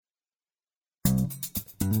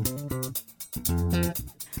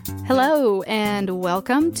Hello, and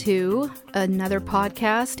welcome to another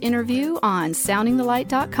podcast interview on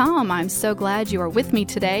SoundingTheLight.com. I'm so glad you are with me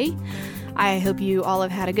today. I hope you all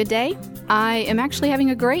have had a good day. I am actually having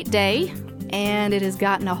a great day, and it has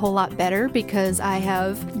gotten a whole lot better because I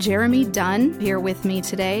have Jeremy Dunn here with me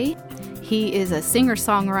today. He is a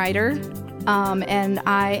singer-songwriter, and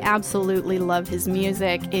I absolutely love his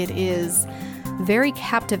music. It is very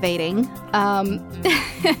captivating.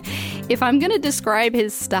 If I'm going to describe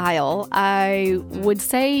his style, I would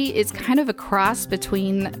say it's kind of a cross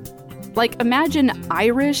between, imagine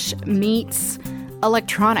Irish meets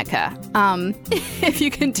electronica, if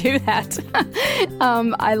you can do that.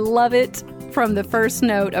 I love it from the first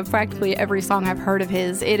note of practically every song I've heard of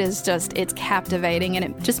his. It's captivating, and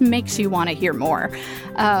it just makes you want to hear more,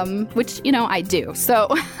 which, I do. So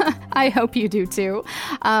I hope you do too.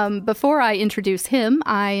 Before I introduce him,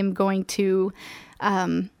 I am going to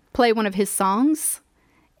play one of his songs.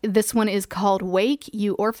 This one is called Wake,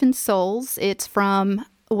 You Orphan Souls. It's from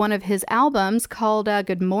one of his albums called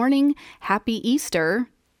Good Morning, Happy Easter.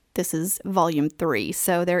 This is volume 3,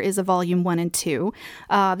 so there is a volume 1 and 2.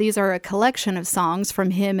 These are a collection of songs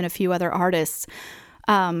from him and a few other artists.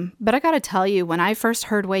 But I gotta tell you, when I first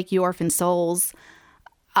heard Wake, You Orphan Souls,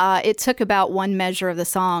 it took about one measure of the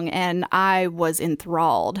song and I was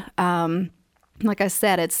enthralled. Like I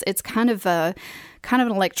said, it's kind of an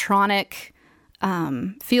electronic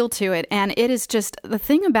feel to it, and it is just, the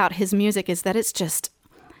thing about his music is that it's just,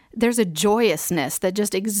 there's a joyousness that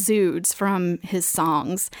just exudes from his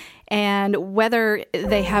songs, and whether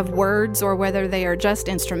they have words or whether they are just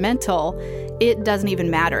instrumental, it doesn't even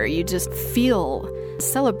matter. You just feel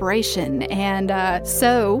celebration, and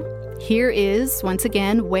so here is, once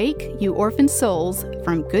again, Wake, You Orphan Souls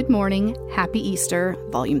from Good Morning, Happy Easter,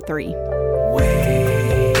 Volume 3.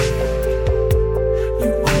 Wake,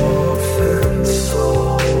 you orphan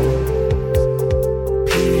souls,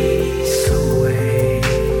 peace awaits,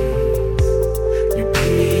 your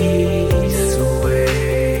peace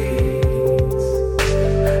awaits,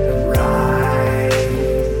 and rise,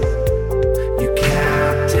 you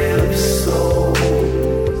captive souls,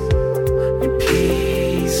 your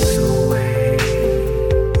peace awaits,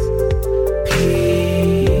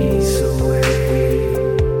 peace awaits.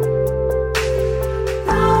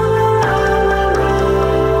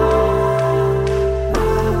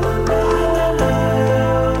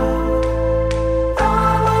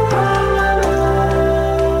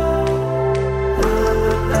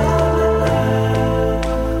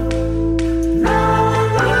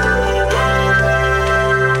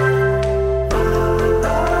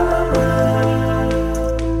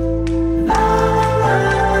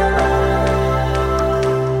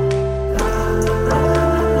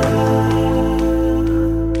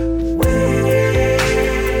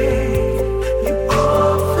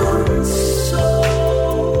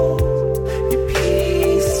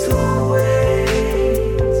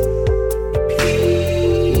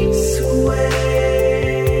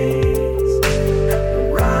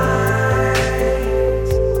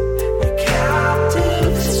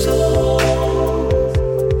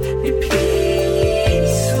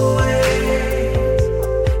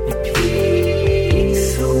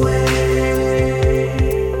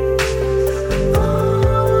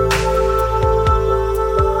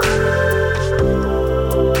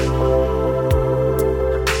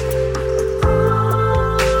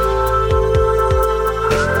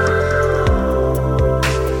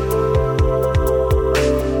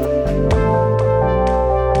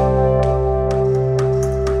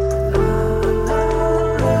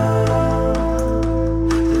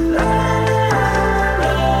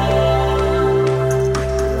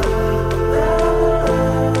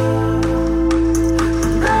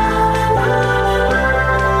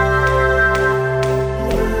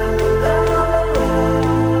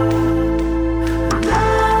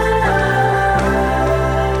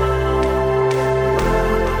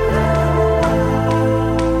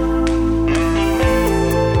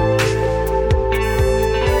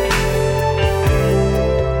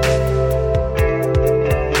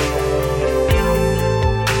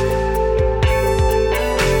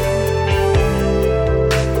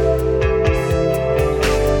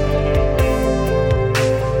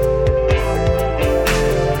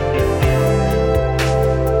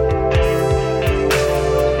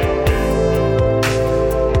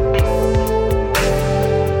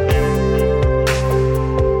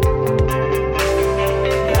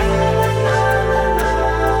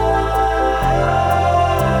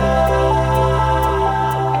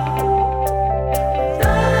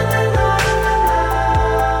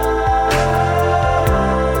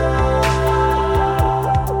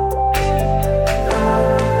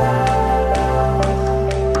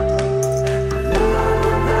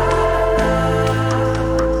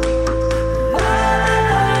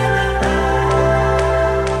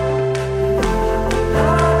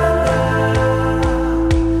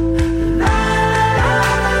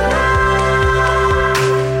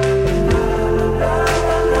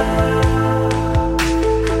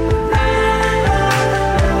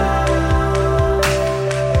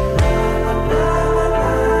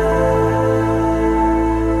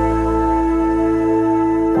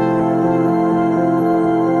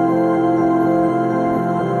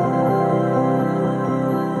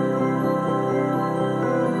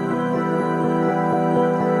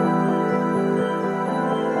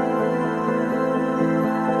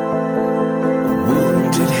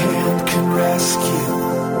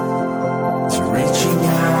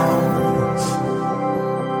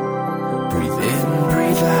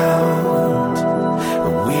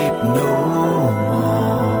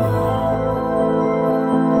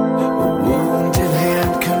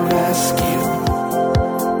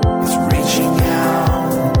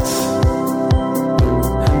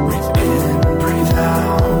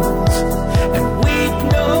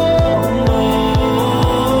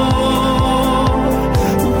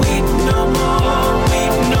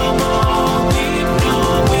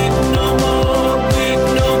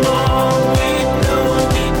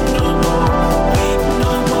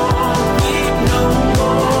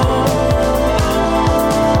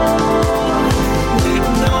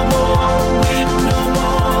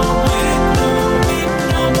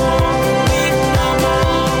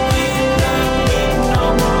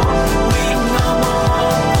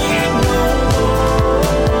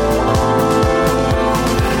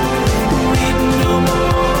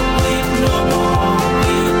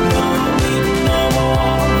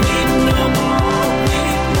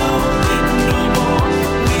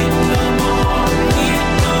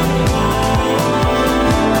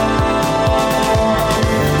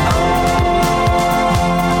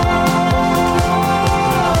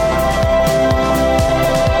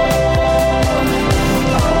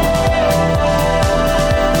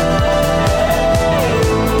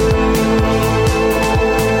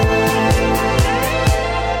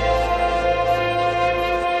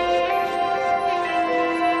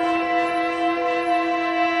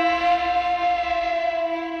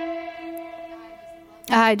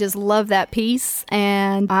 I just love that piece,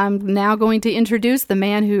 and I'm now going to introduce the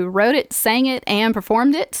man who wrote it, sang it, and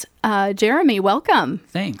performed it. Jeremy, welcome.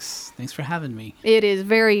 Thanks for having me. It is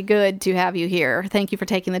very good to have you here. Thank you for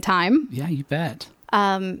taking the time. Yeah, you bet.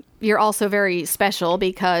 You're also very special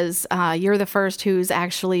because you're the first who's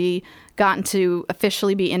actually gotten to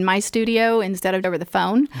officially be in my studio instead of over the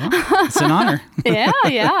phone. Well, it's an honor.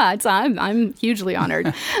 Yeah. I'm hugely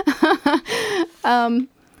honored.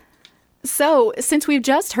 So, since we've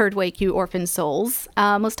just heard Wake You Orphan Souls,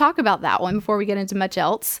 let's talk about that one before we get into much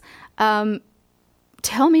else.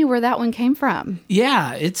 Tell me where that one came from.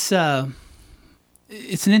 Yeah, it's an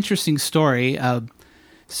interesting story. I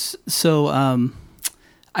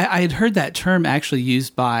had heard that term actually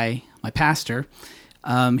used by my pastor.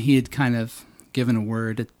 He had kind of given a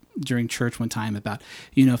word during church one time about,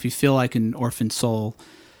 if you feel like an orphan soul,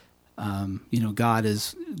 God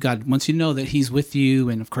wants you to know that he's with you.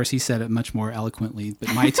 And of course he said it much more eloquently,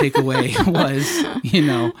 but my takeaway was,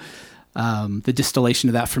 the distillation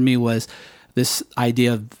of that for me was this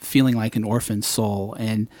idea of feeling like an orphan soul.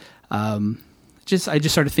 And, I just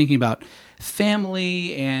started thinking about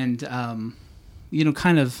family and,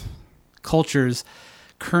 kind of culture's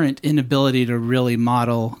current inability to really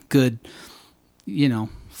model good,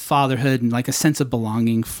 fatherhood and like a sense of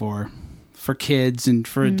belonging for kids and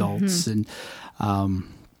for adults. And,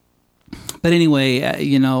 but anyway,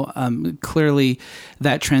 clearly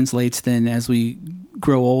that translates then as we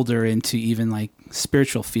grow older into even like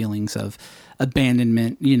spiritual feelings of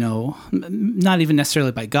abandonment, not even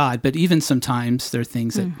necessarily by God, but even sometimes there are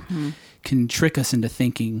things that can trick us into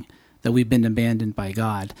thinking that we've been abandoned by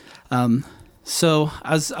God. So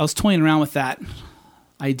I was toying around with that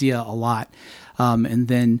idea a lot. And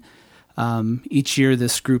then each year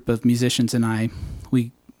this group of musicians and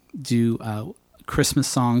we do Christmas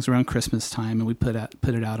songs around Christmas time, and we put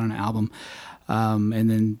it out on an album. And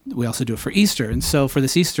then we also do it for Easter. And so for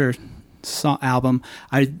this Easter album,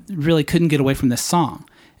 I really couldn't get away from this song.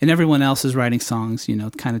 And everyone else is writing songs,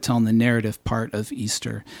 kind of telling the narrative part of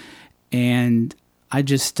Easter. And I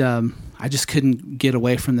just couldn't get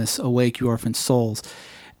away from this "Awake, You Orphan Souls,"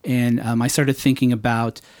 and I started thinking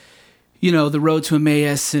about, the road to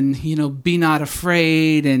Emmaus, and be not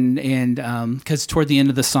afraid, and because toward the end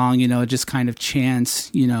of the song, it just kind of chants,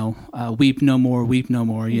 weep no more, weep no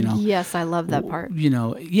more, Yes, I love that part.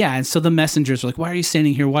 Yeah, and so the messengers were like, why are you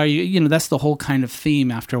standing here? Why are you? That's the whole kind of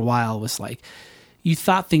theme. After a while, was like, you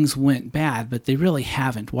thought things went bad, but they really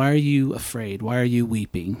haven't. Why are you afraid? Why are you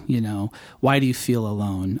weeping? Why do you feel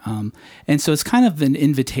alone? And so it's kind of an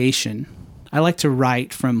invitation. I like to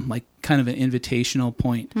write from like kind of an invitational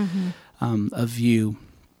point of view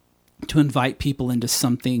to invite people into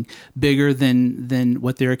something bigger than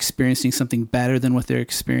what they're experiencing, something better than what they're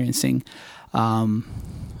experiencing. That's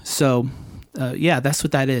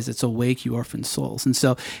what that is. It's Awake, You Orphan Souls. And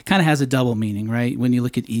so it kind of has a double meaning, right? When you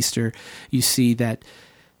look at Easter, you see that,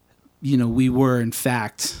 we were, in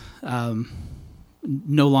fact,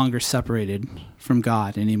 no longer separated from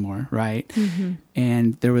God anymore, right?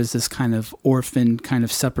 And there was this kind of orphan kind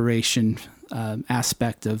of separation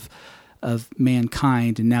aspect of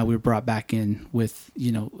mankind, and now we're brought back in with,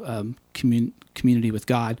 community with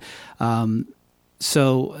God.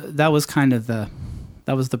 So that was kind of the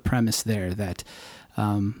premise there, that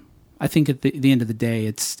I think at the end of the day,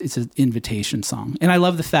 it's an invitation song. And I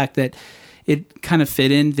love the fact that it kind of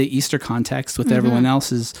fit in the Easter context with everyone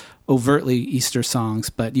else's overtly Easter songs,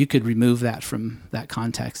 but you could remove that from that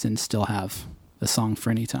context and still have a song for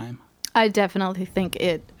any time. I definitely think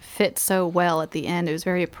it fit so well at the end. It was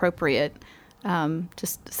very appropriate,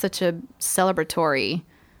 just such a celebratory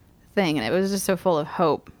thing, and it was just so full of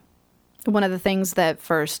hope. One of the things that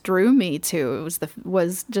first drew me to it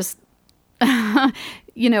was just,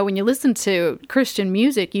 when you listen to Christian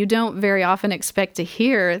music, you don't very often expect to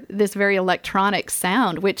hear this very electronic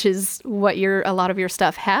sound, which is what a lot of your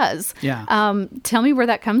stuff has. Yeah. Tell me where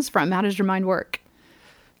that comes from. How does your mind work?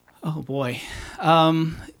 Oh boy.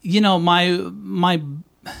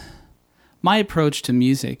 My approach to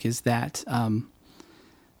music is that,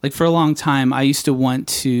 like for a long time, I used to want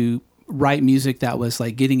to write music that was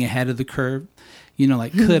like getting ahead of the curve.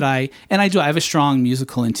 Could I, and I do, I have a strong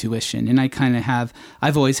musical intuition, and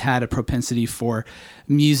I've always had a propensity for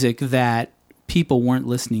music that people weren't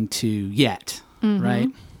listening to yet. Right.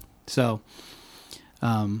 So,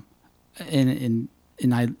 and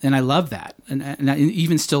I love that. And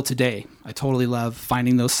even still today, I totally love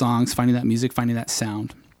finding those songs, finding that music, finding that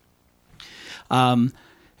sound. And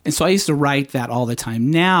so I used to write that all the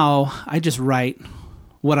time. Now I just write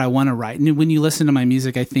what I want to write. And when you listen to my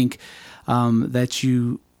music, I think that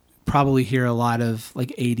you probably hear a lot of like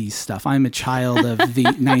 80s stuff. I'm a child of the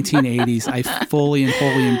 1980s. I fully and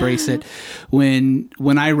wholly embrace it. When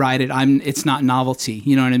I write it, it's not novelty.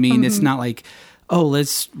 You know what I mean? It's not like, oh,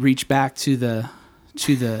 let's reach back to the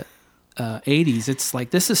 80s. It's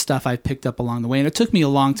like, this is stuff I've picked up along the way. And it took me a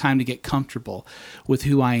long time to get comfortable with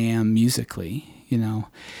who I am musically, you know,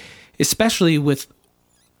 especially with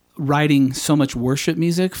writing so much worship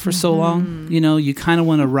music for so long. You know, you kind of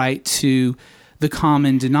want to write to the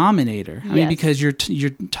common denominator. I mean, because you're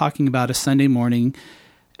talking about a Sunday morning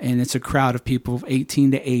and it's a crowd of people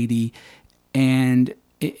 18 to 80 and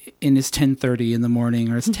it's 10:30 in the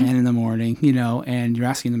morning or it's 10 in the morning, you know, and you're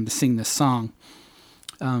asking them to sing this song.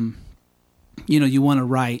 You know, you want to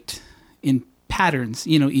write in patterns,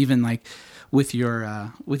 you know, even like with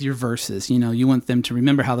your verses, you know, you want them to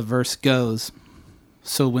remember how the verse goes.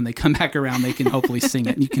 So when they come back around, they can hopefully sing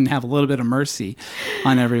it. And you can have a little bit of mercy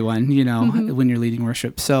on everyone, you know, when you're leading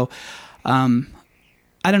worship. So,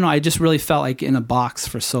 I don't know. I just really felt like in a box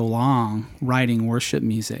for so long writing worship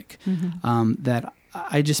music, that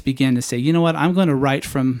I just began to say, you know what, I'm going to write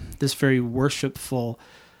from this very worshipful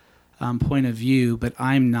point of view, but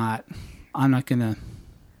I'm not going to,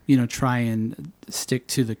 you know, try and stick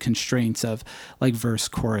to the constraints of like verse,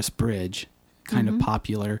 chorus, bridge kind of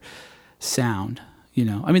popular sound. You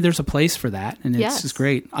know, I mean, there's a place for that, and it's just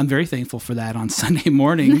great. I'm very thankful for that on Sunday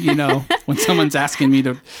morning, you know, when someone's asking me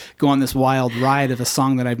to go on this wild ride of a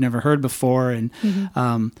song that I've never heard before. And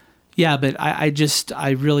but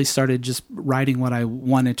I really started just writing what I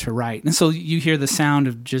wanted to write. And so you hear the sound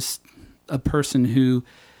of just a person who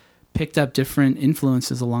picked up different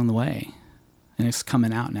influences along the way, and it's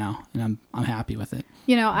coming out now, and I'm happy with it.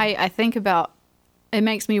 You know, I think about, it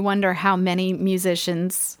makes me wonder how many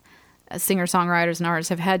musicians, singer-songwriters and artists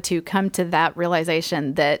have had to come to that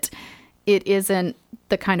realization that it isn't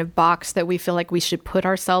the kind of box that we feel like we should put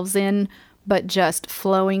ourselves in, but just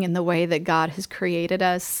flowing in the way that God has created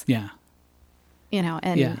us. Yeah. You know,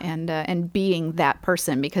 and being that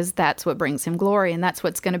person, because that's what brings him glory, and that's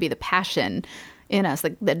what's going to be the passion in us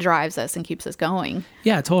that drives us and keeps us going.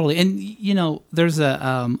 Yeah, totally. And, you know, there's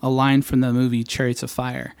a line from the movie Chariots of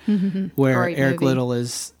Fire where Great Eric movie. Little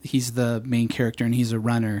he's the main character and he's a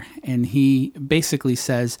runner. And he basically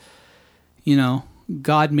says, you know,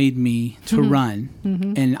 God made me to run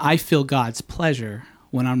and I feel God's pleasure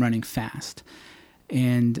when I'm running fast.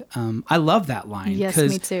 And I love that line. Yes,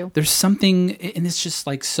 me too. There's something, and it's just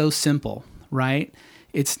like so simple, right?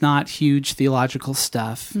 It's not huge theological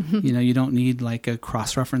stuff. You know, you don't need like a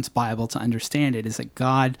cross-reference Bible to understand it. It's like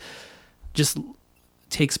God just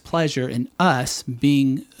takes pleasure in us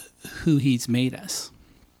being who he's made us.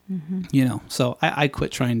 You know, so I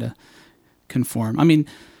quit trying to conform. I mean,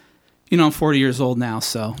 you know, I'm 40 years old now,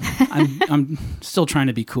 so I'm still trying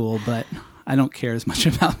to be cool, but I don't care as much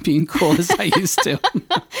about being cool as I used to.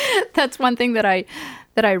 That's one thing that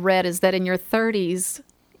I read, is that in your 30s,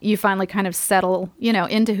 you finally kind of settle, you know,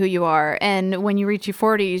 into who you are. And when you reach your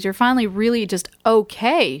 40s, you're finally really just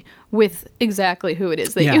okay with exactly who it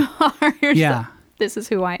is that you are. Like, this is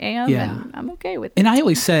who I am, and I'm okay with it. And I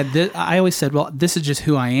always said, well, this is just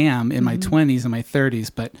who I am in my 20s and my 30s,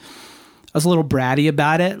 but I was a little bratty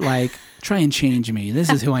about it, like, try and change me. This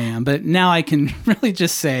is who I am. But now I can really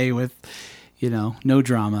just say with, you know, no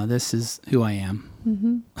drama, this is who I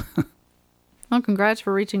am. Well, congrats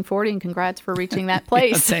for reaching 40 and congrats for reaching that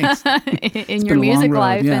place in your music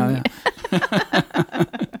life.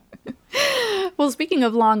 Well, speaking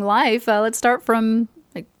of long life, let's start from,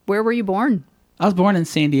 like, where were you born? I was born in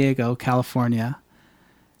San Diego, California.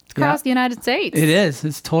 It's across the United States. It is.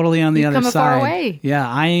 It's totally on the other side. You've come far away. Yeah,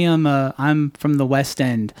 I'm from the West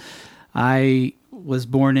End. I was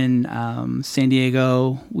born in San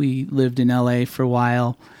Diego. We lived in LA for a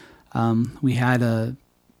while. We had a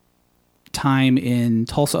time in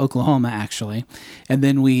Tulsa, Oklahoma, actually. And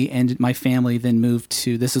then my family then moved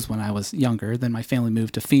to, this is when I was younger, then my family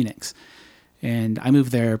moved to Phoenix. And I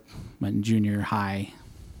moved there in junior high,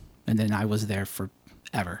 and then I was there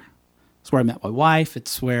forever. It's where I met my wife.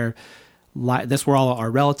 It's where, that's where all our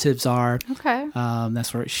relatives are. Okay.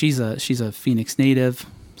 That's where she's a Phoenix native.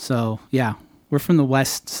 So yeah, we're from the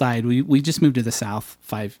West Side. We just moved to the South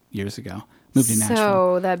 5 years ago. Moved to Nashville.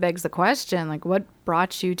 So that begs the question, like, what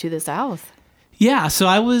brought you to the South? Yeah, so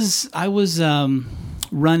I was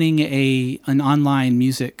running an online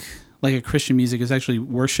music, like a Christian music, is actually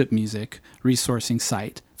worship music resourcing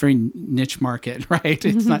site. Very niche market, right?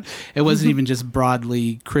 It's not. It wasn't even just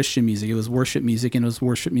broadly Christian music. It was worship music, and it was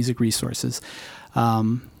worship music resources.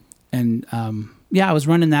 I was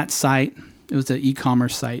running that site. It was an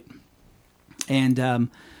e-commerce site, and anyway,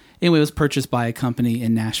 it was purchased by a company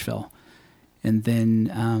in Nashville. and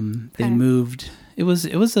then they Okay. moved. It was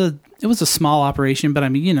a small operation, but I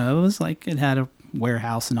mean, it was like it had a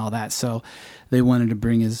warehouse and all that. So they wanted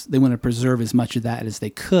to preserve as much of that as they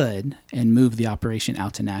could and move the operation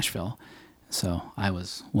out to Nashville. So I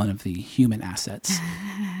was one of the human assets.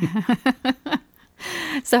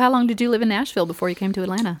 So how long did you live in Nashville before you came to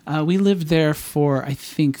Atlanta? We lived there for, I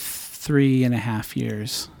think, 3.5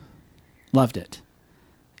 years. Loved it.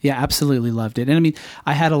 Yeah, absolutely loved it. And I mean,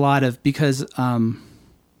 I had a lot of, because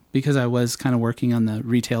I was kind of working on the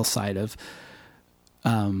retail side of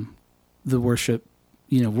the worship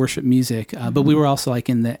music, but we were also like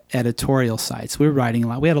in the editorial side. So we were writing a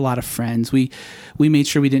lot. We had a lot of friends. We made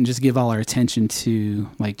sure we didn't just give all our attention to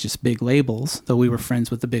like just big labels, though we were friends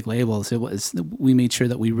with the big labels. We made sure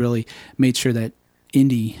that we really made sure that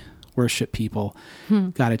indie worship people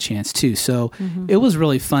got a chance too. So it was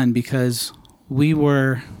really fun because we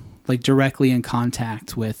were like directly in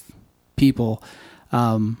contact with people,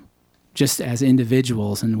 just as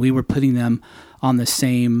individuals, and we were putting them on the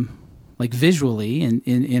same, like visually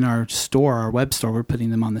in our store, our web store, we're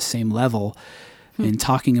putting them on the same level and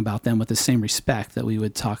talking about them with the same respect that we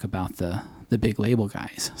would talk about the big label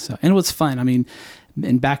guys. So, and it was fun. I mean,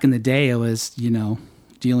 and back in the day, it was,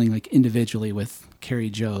 dealing like individually with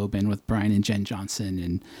Carrie Job and with Brian and Jen Johnson.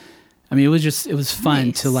 And I mean, it was fun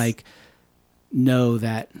Nice. to like know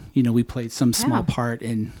that, we played some small Yeah. part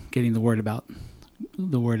in getting the word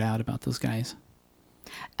out about those guys.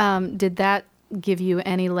 Did that give you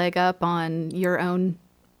any leg up on your own,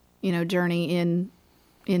 journey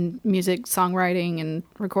in music songwriting and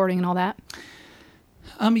recording and all that?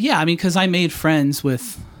 Yeah, I mean, because I made friends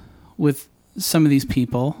with some of these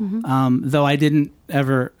people, though I didn't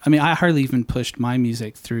ever. I mean, I hardly even pushed my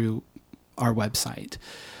music through our website.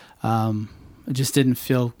 It just didn't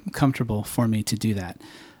feel comfortable for me to do that.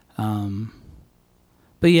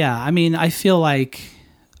 But yeah, I mean, I feel like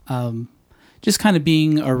just kind of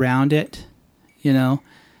being around it,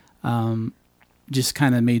 just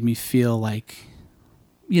kind of made me feel like,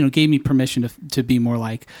 gave me permission to be more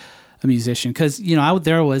like a musician. Because,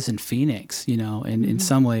 there I was in Phoenix, and in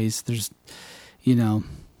some ways there's,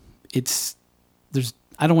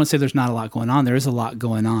 I don't want to say there's not a lot going on. There is a lot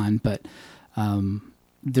going on, but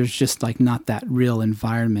there's just like not that real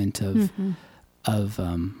environment of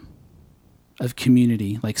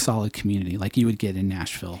community, like solid community, like you would get in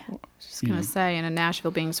Nashville. Just going to say, and in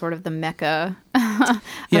Nashville being sort of the mecca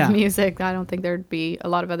of music, I don't think there'd be a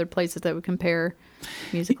lot of other places that would compare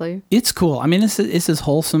musically. It's cool. I mean, it's this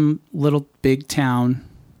wholesome little big town,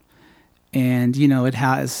 and it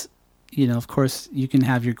has, of course, you can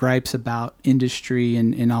have your gripes about industry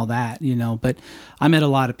and all that, but I met a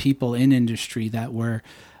lot of people in industry that were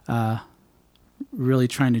really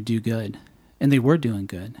trying to do good, and they were doing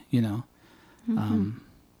good, Then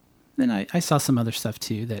I saw some other stuff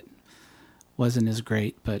too that wasn't as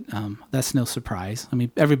great, but that's no surprise. I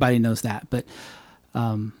mean, everybody knows that, but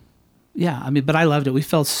yeah, I mean, but I loved it. We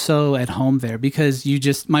felt so at home there because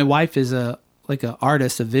my wife is a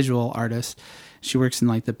visual artist. She works in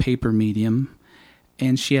like the paper medium,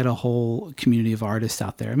 and she had a whole community of artists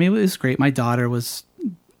out there. I mean, it was great. My daughter was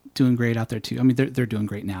doing great out there too. I mean, they're doing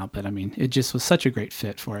great now, but I mean, it just was such a great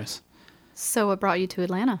fit for us. So what brought you to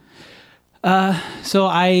Atlanta? So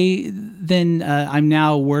I'm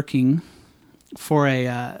now working for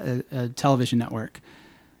a television network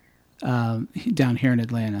down here in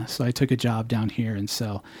Atlanta. So I took a job down here, and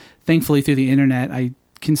so thankfully through the internet, I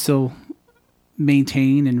can still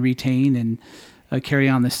maintain and retain and carry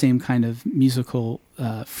on the same kind of musical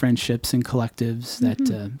friendships and collectives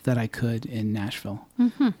that I could in Nashville.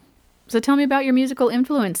 So tell me about your musical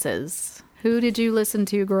influences. Who did you listen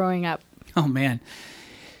to growing up? Oh man.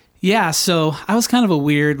 Yeah, so I was kind of a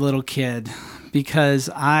weird little kid because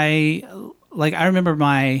I remember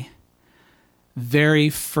my very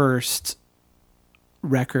first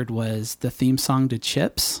record was the theme song to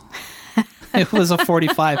Chips. It was a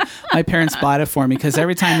 45. My parents bought it for me because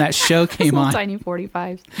every time that show came on, Tiny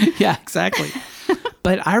 45s. yeah, exactly.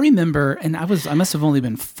 But I remember, and I must have only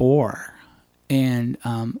been 4, and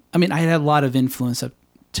I mean, I had a lot of influence up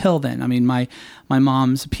till then. I mean, my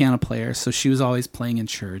mom's a piano player, so she was always playing in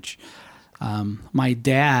church. My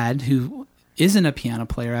dad, who isn't a piano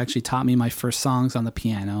player, actually taught me my first songs on the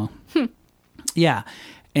piano. Yeah,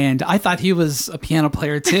 and I thought he was a piano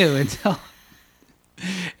player too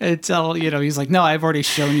until he's like, no, I've already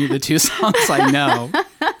shown you the 2 songs I know.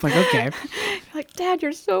 I'm like, okay. Like, Dad,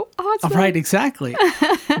 you're so awesome. Right, exactly.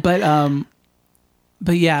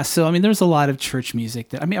 But yeah, so I mean, there's a lot of church music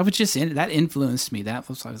that I was just that influenced me. I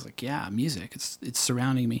was like, yeah, music, it's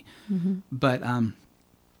surrounding me. But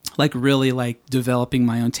like really like developing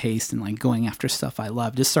my own taste and like going after stuff I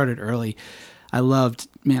loved. Just started early. I loved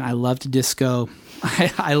disco.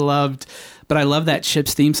 I loved that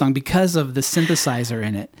Chips theme song because of the synthesizer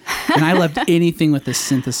in it. And I loved anything with the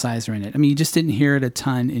synthesizer in it. I mean, you just didn't hear it a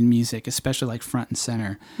ton in music, especially like front and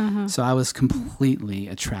center. So I was completely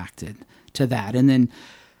attracted to that. And then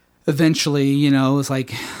eventually, you know, it was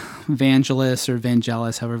like Vangelis or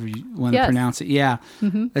Vangelis, however you want to pronounce it. Yeah.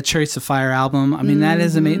 The Chariots of Fire album. I mean, that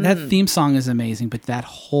is amazing. That theme song is amazing, but that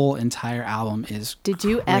whole entire album is Did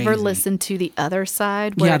you ever crazy. listen to the other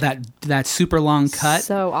side? Yeah, that super long cut.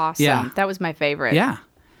 So awesome. Yeah. That was my favorite. Yeah.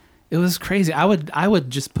 It was crazy. I would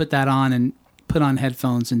just put that on and put on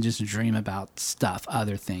headphones and just dream about stuff,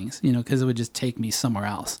 other things, you know, because it would just take me somewhere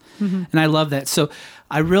else. And I love that. So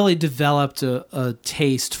I really developed a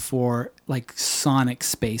taste for like sonic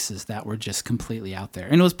spaces that were just completely out there.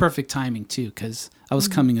 And it was perfect timing too, because I was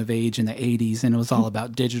coming of age in the 80s and it was all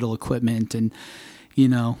about digital equipment and, you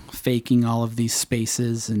know, faking all of these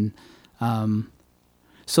spaces. And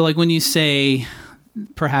so like when you say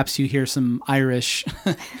perhaps you hear some Irish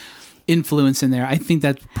influence in there, I think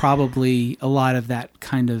that's probably a lot of that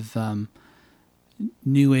kind of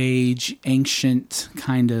new age, ancient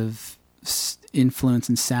kind of influence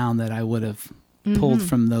and sound that I would have pulled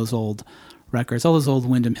from those old records, all those old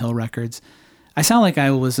Windham Hill records. I sound like I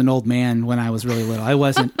was an old man when I was really little. I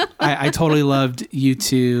wasn't. I totally loved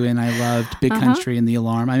U2 and I loved Big Country and The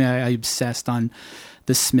Alarm. I mean, I obsessed on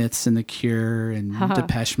the Smiths and The Cure and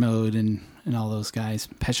Depeche Mode and all those guys.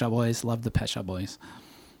 Pet Shop Boys, loved the Pet Shop Boys.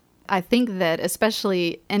 I think that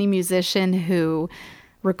especially any musician who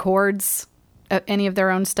records any of their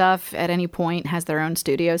own stuff at any point, has their own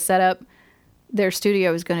studio set up, their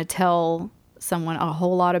studio is going to tell someone a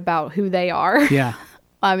whole lot about who they are. Yeah.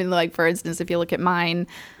 I mean, like, for instance, if you look at mine,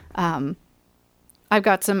 I've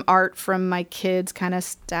got some art from my kids kind of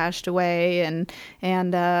stashed away,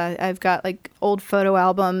 and I've got like old photo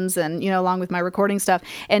albums and, you know, along with my recording stuff,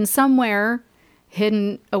 and somewhere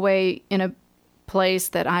hidden away in a place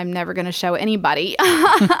that I'm never going to show anybody,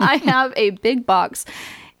 I have a big box.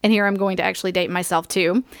 And here I'm going to actually date myself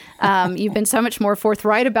too. You've been so much more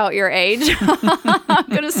forthright about your age. I'm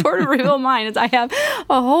going to sort of reveal mine. I have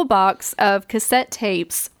a whole box of cassette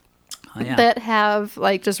tapes that have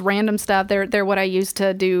like just random stuff. They're what I used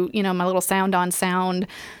to do, you know, my little sound on sound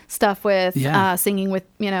stuff with, singing with,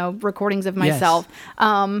 you know, recordings of myself.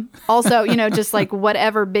 Yes. Also, you know, just like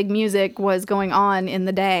whatever big music was going on in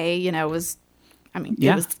the day, you know, was, I mean,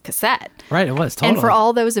 it was cassette. Right, it was, totally. And for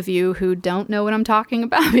all those of you who don't know what I'm talking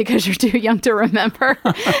about because you're too young to remember,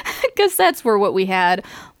 cassettes were what we had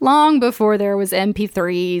long before there was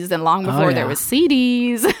MP3s and long before there was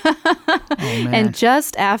CDs. And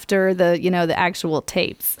just after the, you know, the actual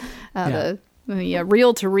tapes, the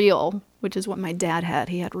reel to reel, which is what my dad had.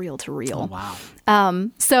 He had reel to reel. Oh, wow.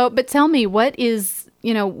 So, but tell me, what is,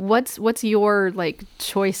 you know, what's your like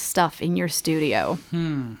choice stuff in your studio?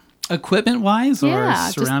 Equipment wise or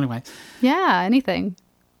surrounding wise? Yeah, anything.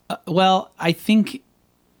 Well, I think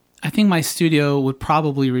my studio would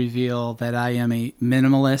probably reveal that I am a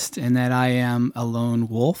minimalist and that I am a lone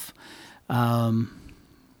wolf.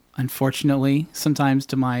 Unfortunately, sometimes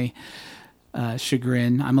to my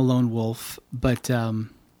chagrin, I'm a lone wolf. But you know,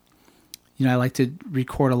 I like to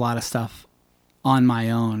record a lot of stuff on my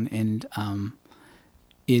own, and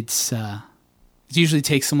it usually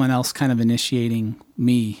takes someone else kind of initiating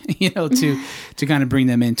me, you know, to kind of bring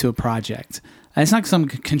them into a project. And it's not some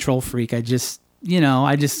control freak. I just, you know,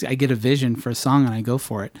 I get a vision for a song and I go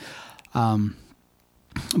for it.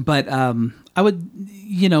 But I would,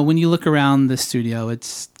 you know, when you look around the studio,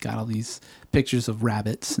 it's got all these pictures of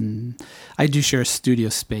rabbits, and I do share a studio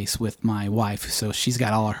space with my wife, so she's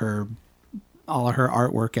got all of her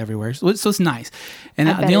artwork everywhere. So it's nice. And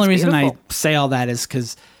the only reason I say all that is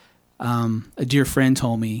because a dear friend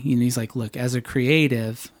told me, you know, he's like, look, as a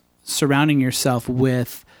creative, surrounding yourself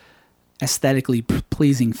with aesthetically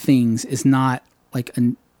pleasing things is not like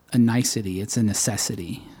a nicety, it's a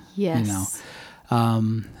necessity. Yes. You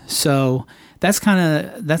know? So that's kind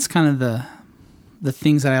of the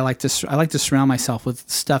things that I like to surround myself with,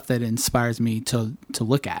 stuff that inspires me to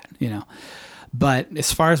look at, you know. But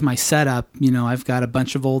as far as my setup, you know, I've got a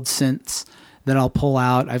bunch of old synths that I'll pull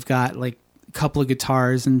out. I've got like couple of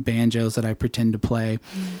guitars and banjos that I pretend to play,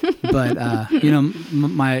 but you know,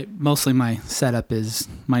 mostly my setup is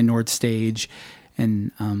my Nord Stage,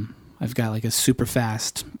 and I've got like a super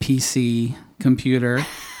fast PC computer.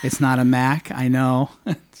 It's not a Mac, I know.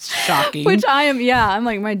 It's shocking. Which I'm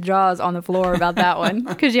like, my jaw's on the floor about that one,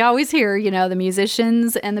 because you always hear, you know, the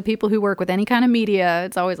musicians and the people who work with any kind of media,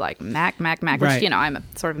 it's always like Mac, Right. which, you know, I'm a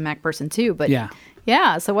sort of a Mac person too, but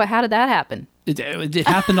Yeah. So how did that happen? It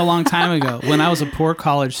happened a long time ago when I was a poor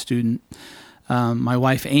college student. My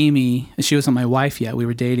wife, Amy, she wasn't my wife yet. We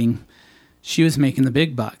were dating. She was making the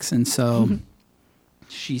big bucks. And so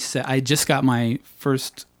she said, I just got my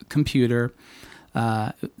first computer.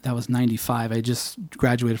 That was 95. I just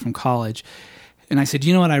graduated from college. And I said,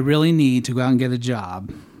 you know what I really need to go out and get a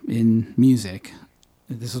job in music?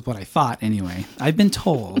 This is what I thought anyway. I've been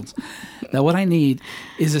told that what I need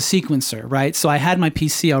is a sequencer, right? So I had my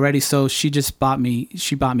PC already, so she bought me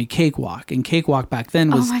Cakewalk. And Cakewalk back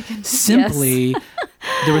then was simply,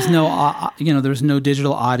 there was no, there was no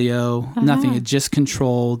digital audio, nothing. It just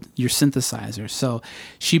controlled your synthesizer. So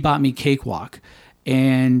she bought me Cakewalk.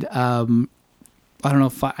 And I don't know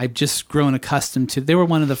if I've just grown accustomed to, they were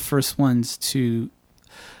one of the first ones to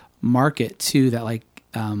market too, that like,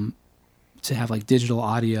 to have like digital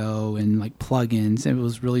audio and like plugins. It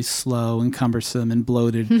was really slow and cumbersome and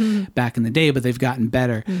bloated back in the day, but they've gotten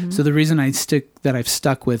better. So the reason I've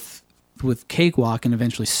stuck with Cakewalk and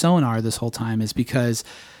eventually Sonar this whole time is because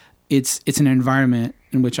it's an environment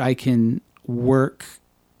in which I can work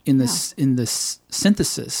in this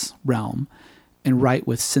synthesis realm and write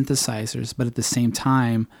with synthesizers, but at the same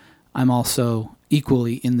time, I'm also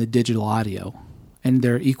equally in the digital audio, and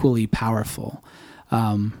they're equally powerful.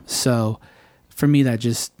 So for me, that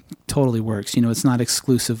just totally works. It's not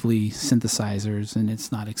exclusively synthesizers, and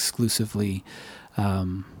it's not exclusively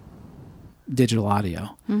digital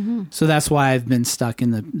audio. So that's why I've been stuck in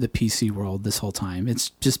the PC world this whole time. It's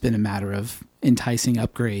just been a matter of enticing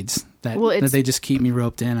upgrades that they just keep me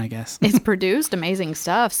roped in, I guess. It's produced amazing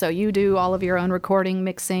stuff. So you do all of your own recording,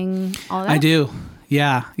 mixing, all that? I do.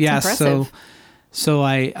 Yeah. Impressive. So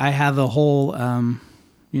I have a whole,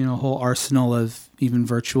 whole arsenal of even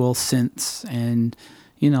virtual synths and,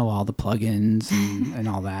 all the plugins and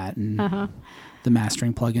all that, and the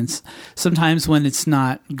mastering plugins. Sometimes when it's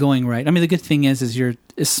not going right, I mean, the good thing is you're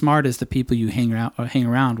as smart as the people you hang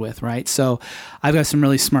around with, right? So I've got some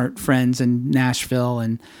really smart friends in Nashville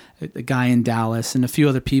and a guy in Dallas and a few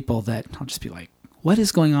other people that I'll just be like, what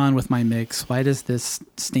is going on with my mix? Why does this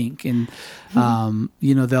stink? And,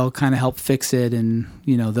 they'll kind of help fix it, and,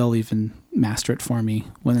 they'll even master it for me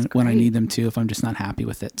when I need them to, if I'm just not happy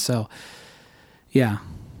with it. So, yeah.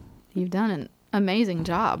 You've done an amazing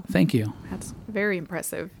job. Thank you. That's very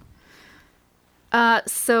impressive.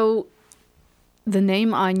 So the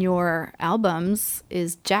name on your albums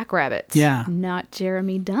is Jackrabbit. Yeah. Not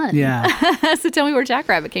Jeremy Dunn. Yeah. So tell me where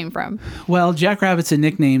Jackrabbit came from. Well, Jackrabbit's a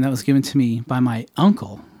nickname that was given to me by my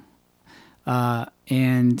uncle.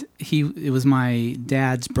 And it was my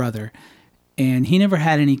dad's brother. And he never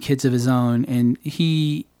had any kids of his own. And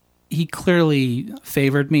he clearly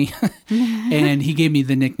favored me. And he gave me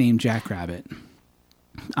the nickname Jackrabbit.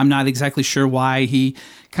 I'm not exactly sure why. He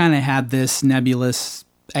kind of had this nebulous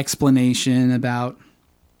explanation about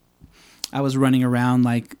I was running around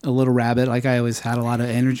like a little rabbit, like I always had a lot of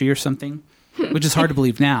energy or something, which is hard to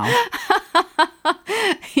believe now.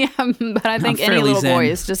 Yeah, but I think any little boy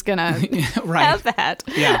is just going to right. have that.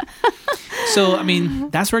 Yeah. So, I mean,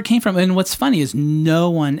 that's where it came from. And what's funny is no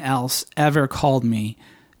one else ever called me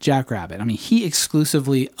Jackrabbit. I mean, he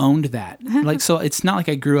exclusively owned that. Like, so it's not like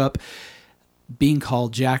I grew up being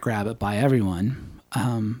called Jackrabbit by everyone.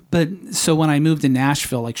 But so when I moved to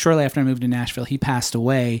Nashville, like shortly after I moved to Nashville, he passed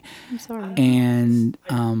away. I'm sorry. And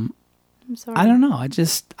I'm sorry. I don't know. I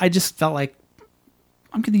just felt like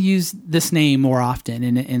I'm going to use this name more often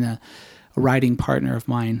in a writing partner of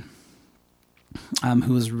mine,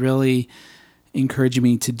 who was really encouraging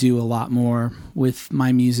me to do a lot more with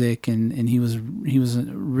my music, and he was a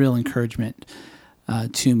real encouragement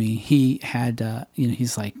to me. He had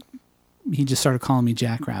he's like, he just started calling me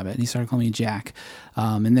Jackrabbit, and he started calling me Jack,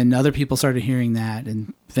 and then other people started hearing that,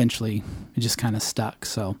 and eventually it just kind of stuck.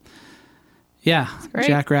 So yeah,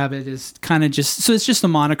 Jackrabbit is kind of it's just a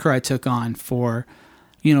moniker I took on for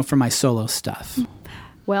my solo stuff.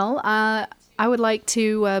 Well, I would like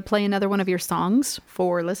to play another one of your songs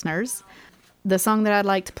for listeners. The song that I'd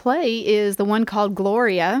like to play is the one called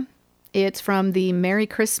Gloria. It's from the Merry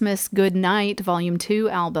Christmas, Good Night, Volume 2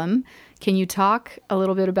 album. Can you talk a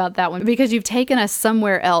little bit about that one? Because you've taken us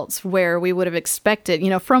somewhere else where we would have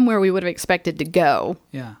expected, from where we would have expected to go.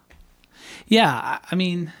 Yeah. Yeah, I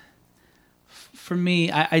mean, for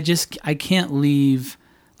me, I can't leave,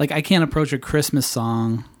 like I can't approach a Christmas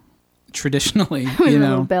song traditionally, With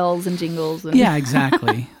little bells and jingles. And yeah,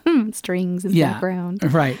 exactly. strings in the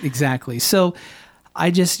background. Right, exactly. So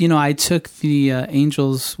I just, I took the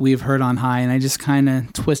Angels We've Heard on High, and I just kind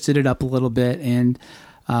of twisted it up a little bit. And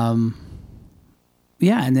and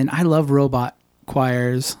then I love robot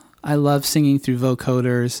choirs. I love singing through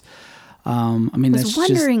vocoders. I mean, I that's was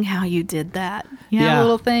wondering how you did that. You have Yeah. a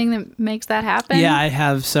little thing that makes that happen? Yeah, I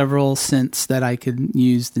have several synths that I could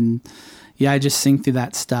use, and I just sing through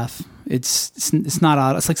that stuff. It's not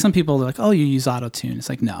auto. It's like some people are like, "Oh, you use auto tune." It's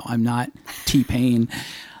like, no, I'm not T-Pain.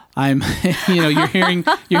 I'm, you're hearing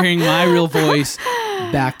my real voice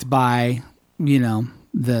backed by,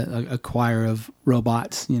 a choir of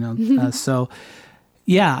robots. So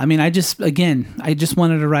yeah, I mean, I just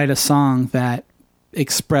wanted to write a song that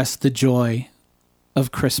expressed the joy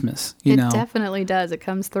of Christmas. It definitely does. It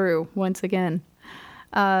comes through once again.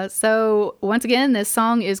 So once again, this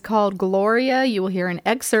song is called Gloria. You will hear an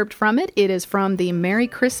excerpt from it. It is from the Merry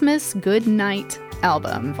Christmas, Good Night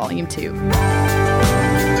album, Volume 2.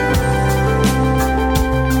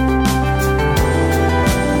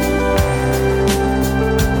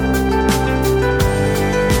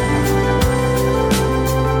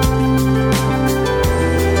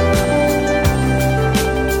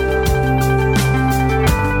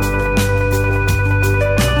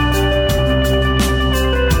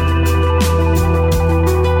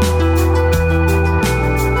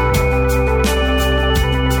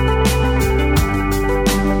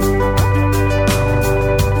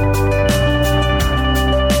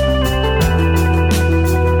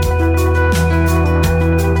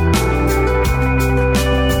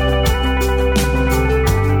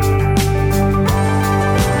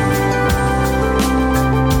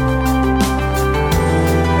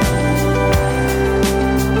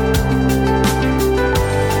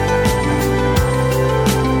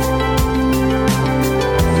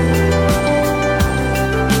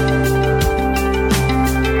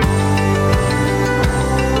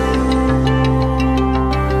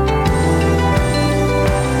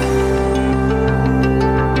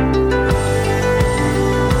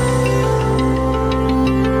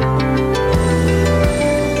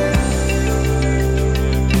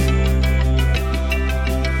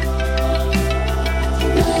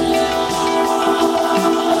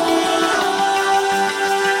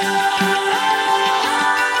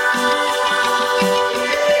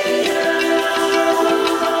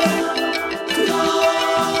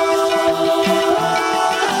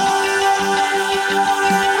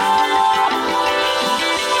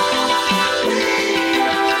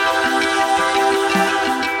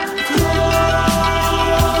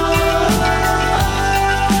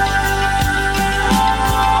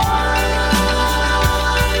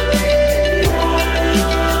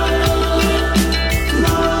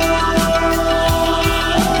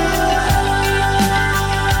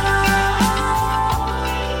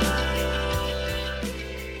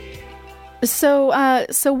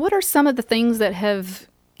 So what are some of the things that have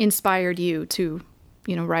inspired you to,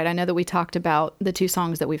 write? I know that we talked about the two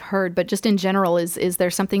songs that we've heard, but just in general, is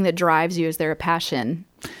there something that drives you? Is there a passion?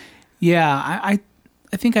 Yeah, I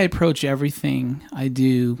think I approach everything I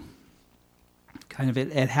do kind of,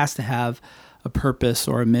 it has to have a purpose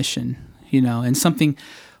or a mission, and something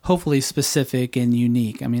hopefully specific and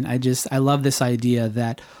unique. I mean, I love this idea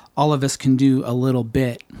that all of us can do a little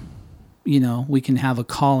bit. We can have a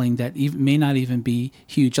calling that may not even be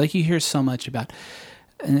huge. Like you hear so much about,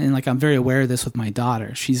 and like I'm very aware of this with my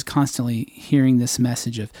daughter. She's constantly hearing this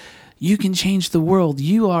message of, you can change the world.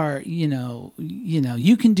 You are,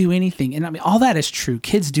 you can do anything. And I mean, all that is true.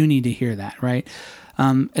 Kids do need to hear that, right?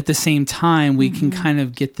 At the same time, we can kind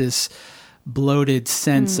of get this bloated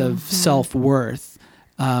sense of self-worth,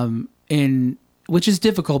 which is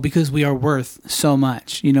difficult because we are worth so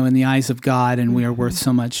much, in the eyes of God, and we are worth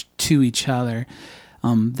so much to each other.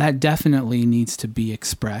 That definitely needs to be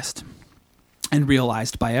expressed and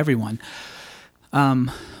realized by everyone.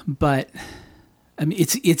 But I mean,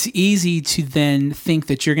 it's easy to then think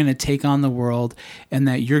that you're going to take on the world and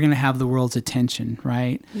that you're going to have the world's attention,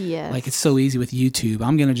 right? Yes. Like it's so easy with YouTube.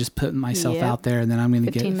 I'm going to just put myself out there, and then I'm going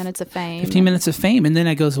to get 15 minutes of fame. 15 minutes of fame, and then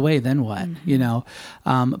it goes away. Then what?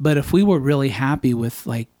 But if we were really happy with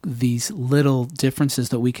like these little differences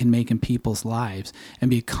that we can make in people's lives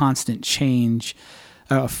and be a constant change,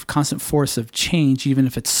 a constant force of change, even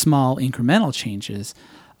if it's small incremental changes,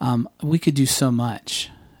 we could do so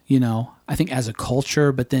much. I think as a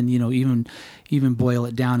culture, but then, even boil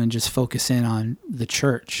it down and just focus in on the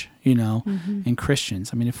church, and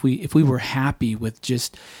Christians. I mean, if we were happy with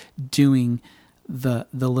just doing the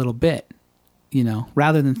little bit,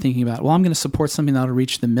 rather than thinking about, well, I'm going to support something that'll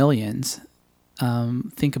reach the millions,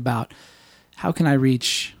 think about how can I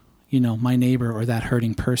reach, my neighbor or that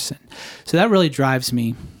hurting person. So that really drives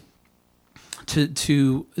me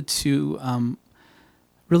to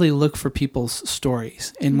really look for people's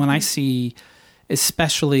stories. And when I see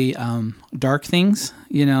especially dark things,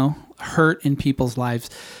 hurt in people's lives,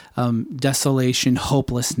 desolation,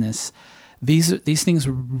 hopelessness. These things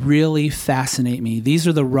really fascinate me. These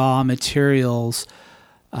are the raw materials.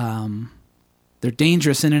 They're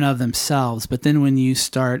dangerous in and of themselves, but then when you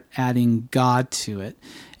start adding God to it,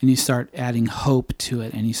 and you start adding hope to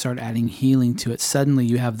it, and you start adding healing to it, suddenly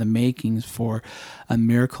you have the makings for a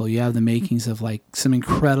miracle. You have the makings of like some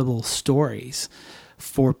incredible stories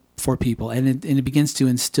for people, and it begins to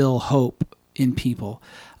instill hope in people.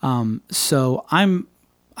 So I'm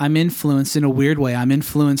influenced in a weird way. I'm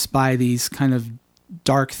influenced by these kind of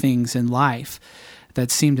dark things in life that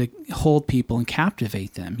seem to hold people and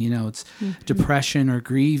captivate them. You know, it's depression or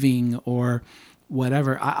grieving or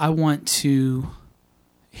whatever. I want to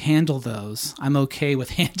handle those. I'm okay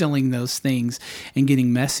with handling those things and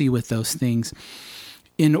getting messy with those things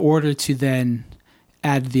in order to then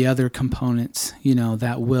add the other components, you know,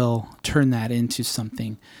 that will turn that into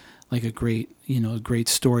something like a great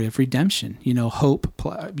story of redemption. You know, hope,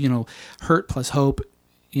 hurt plus hope,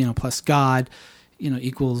 plus God,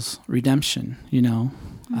 equals redemption,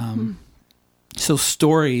 So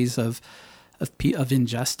stories of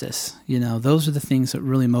injustice, those are the things that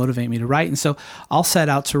really motivate me to write. And so I'll set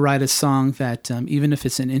out to write a song that, even if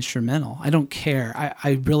it's an instrumental, I don't care.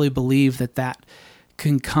 I really believe that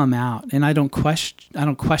can come out, and I don't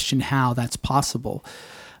question how that's possible.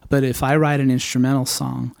 But if I write an instrumental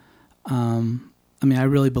song, I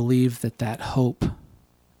really believe that hope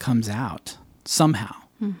comes out somehow,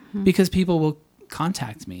 because people will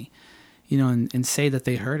contact me, and say that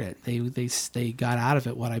they heard it. They got out of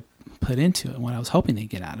it what I put into it and what I was hoping they'd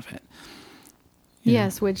get out of it.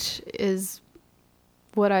 Yes, which is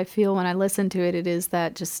what I feel when I listen to it. It is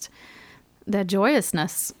that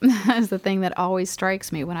joyousness is the thing that always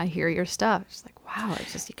strikes me when I hear your stuff. It's like, wow,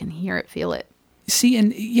 you can hear it, feel it. See,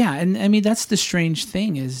 and I mean, that's the strange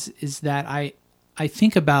thing is that I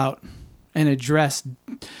think about and address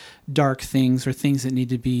dark things or things that need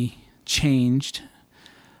to be changed.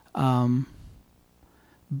 But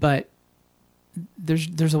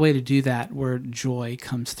there's a way to do that where joy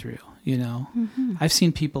comes through, I've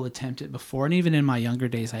seen people attempt it before, and even in my younger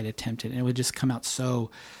days I'd attempt it and it would just come out so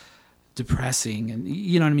depressing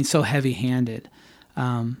and so heavy-handed.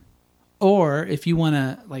 Or if you want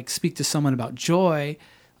to speak to someone about joy,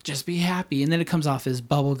 just be happy, and then it comes off as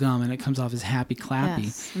bubblegum and it comes off as happy clappy.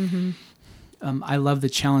 Yes. Mm-hmm. I love the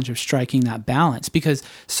challenge of striking that balance, because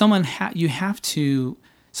someone has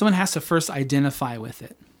to first identify with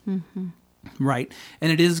it. Mm-hmm. Right.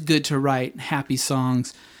 And it is good to write happy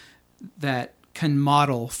songs that can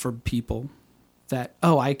model for people that,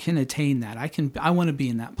 I can attain that. I want to be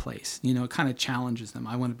in that place. It kind of challenges them.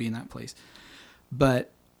 I want to be in that place.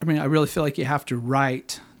 But I really feel like you have to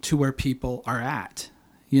write to where people are at,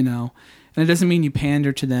 and it doesn't mean you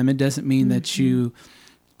pander to them. It doesn't mean that you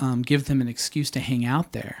give them an excuse to hang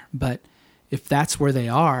out there. But if that's where they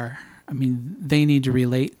are, they need to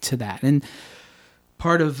relate to that. And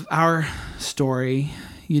part of our story,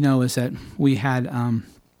 is that we had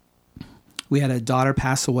a daughter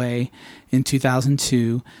pass away in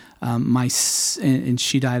 2002. And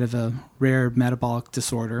she died of a rare metabolic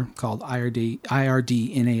disorder called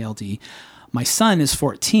IRD-NALD. My son is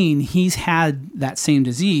 14. He's had that same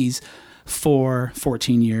disease for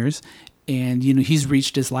 14 years. And, he's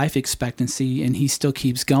reached his life expectancy and he still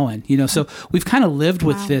keeps going, so we've kind of lived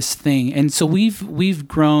with this thing. And so we've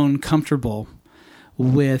grown comfortable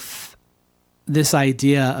with this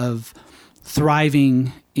idea of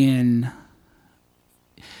thriving in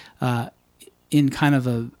kind of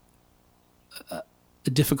a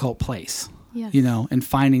difficult place, yes. And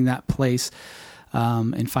finding that place,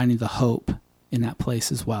 and finding the hope in that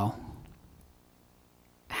place as well.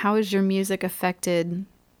 How has your music affected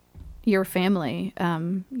your family?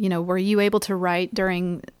 Were you able to write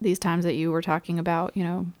during these times that you were talking about,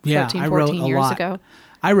 13, 14 years ago?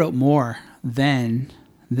 I wrote more then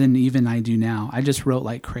than even I do now. I just wrote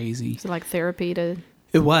like crazy. Was it like therapy to...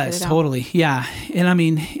 It was, totally. Yeah. And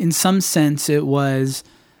in some sense it was,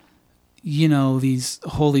 these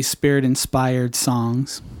Holy Spirit inspired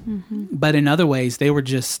songs, but in other ways they were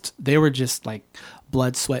just like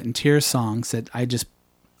blood, sweat, and tears songs that I just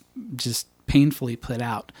painfully put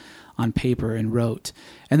out on paper and wrote.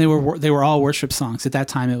 And they were all worship songs. At that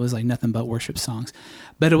time it was like nothing but worship songs.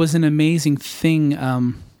 But it was an amazing thing,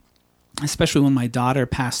 especially when my daughter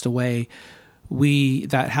passed away.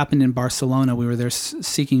 That happened in Barcelona. We were there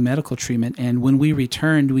seeking medical treatment. And when we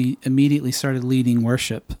returned, we immediately started leading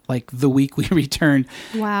worship, like the week we returned.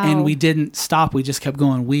 Wow. And we didn't stop. We just kept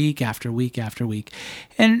going week after week after week.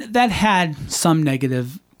 And that had some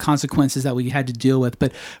negative consequences that we had to deal with.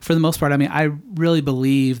 But for the most part, I really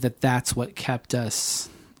believe that that's what kept us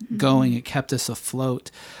going. It kept us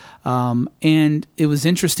afloat. And it was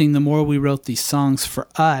interesting. The more we wrote these songs for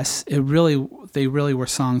us, they really were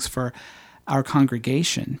songs for our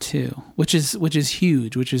congregation too, which is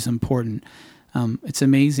huge, which is important. It's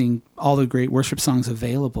amazing all the great worship songs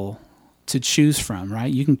available to choose from,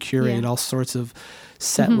 right? You can curate all sorts of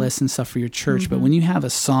set lists and stuff for your church, but when you have a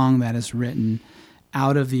song that is written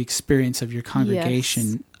out of the experience of your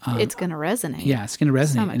congregation, it's going to resonate. Yeah, it's going to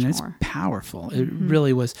resonate, and it's powerful. It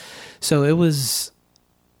really was. So it was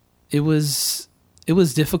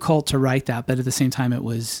difficult to write that, but at the same time, it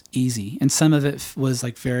was easy. And some of it was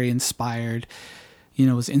like very inspired, it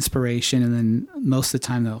was inspiration. And then most of the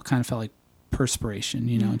time, though, it kind of felt like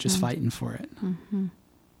perspiration, just fighting for it. I'm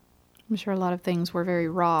sure a lot of things were very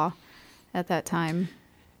raw at that time.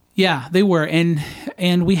 Yeah, they were.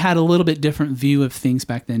 And we had a little bit different view of things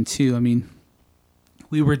back then, too. I mean,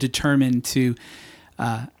 we were determined to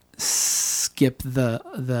skip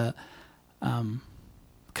the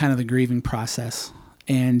kind of the grieving process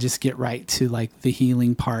and just get right to like the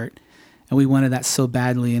healing part. And we wanted that so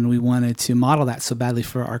badly, and we wanted to model that so badly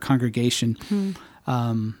for our congregation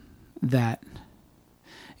that,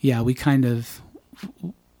 we kind of,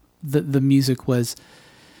 the music was,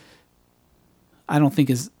 I don't think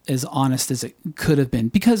as honest as it could have been,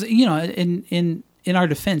 because, in our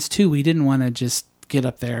defense too, we didn't want to just get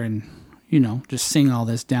up there and, just sing all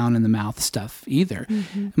this down in the mouth stuff either. I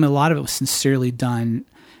mean, a lot of it was sincerely done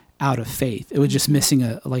out of faith. It was just missing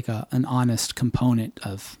an honest component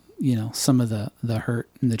of, some of the hurt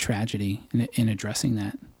and the tragedy in addressing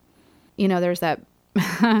that. There's that,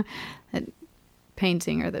 that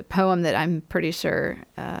painting or the poem that I'm pretty sure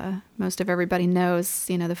most of everybody knows,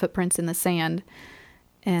 the footprints in the sand.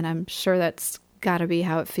 And I'm sure that's got to be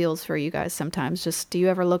how it feels for you guys sometimes. Just, do you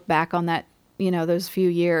ever look back on that, those few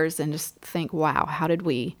years and just think, wow, how did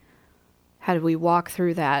we walk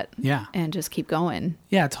through that? Yeah. And just keep going?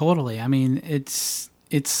 Yeah, totally. I mean, it's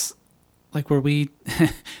like where we've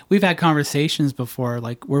had conversations before,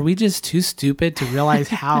 like, were we just too stupid to realize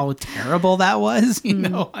how terrible that was?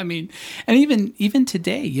 I mean, and even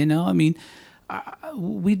today, I mean,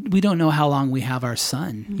 we don't know how long we have our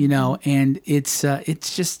son, and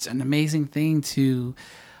it's just an amazing thing to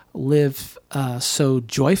live so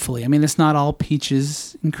joyfully. I mean, it's not all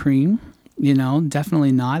peaches and cream,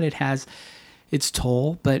 definitely not. It has its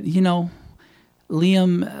toll, but Liam,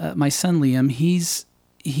 my son Liam,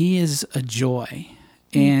 he is a joy,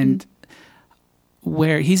 and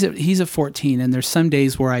where he's a 14, and there's some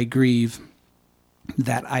days where I grieve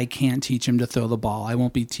that I can't teach him to throw the ball. I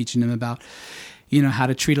won't be teaching him about, how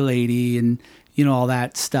to treat a lady and, all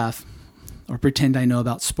that stuff, or pretend I know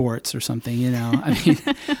about sports or something, I mean,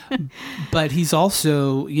 but he's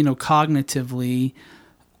also, cognitively,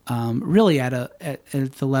 really at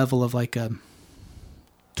the level of like a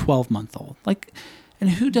 12-month-old, like, and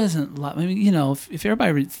who doesn't love, I mean, if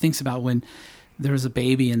everybody thinks about when there was a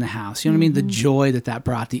baby in the house, you know what I mean? The joy that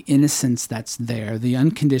brought, the innocence that's there, the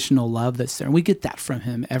unconditional love that's there. And we get that from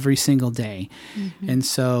him every single day. And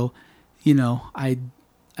so, I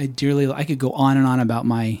dearly, I could go on and on about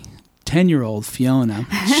my 10-year-old Fiona.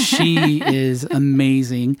 She is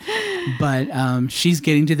amazing, but she's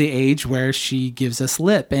getting to the age where she gives us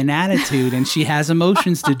lip and attitude, and she has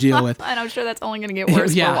emotions to deal with. And I'm sure that's only going to get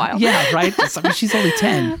worse for a while. Yeah, right. I mean, she's only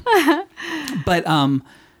 10. But, and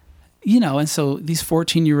so these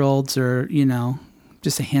 14-year-olds are,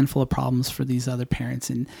 just a handful of problems for these other parents.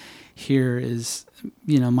 And here is,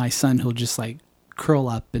 my son who'll just like curl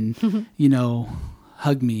up and,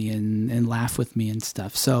 hug me and laugh with me and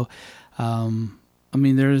stuff. So, I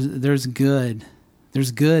mean, there's good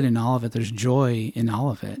in all of it. There's joy in all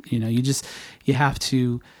of it. You have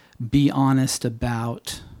to be honest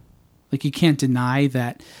about, like, you can't deny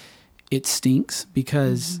that it stinks,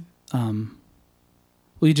 because,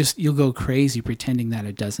 you'll go crazy pretending that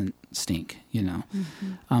it doesn't stink,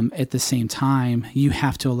 At the same time, you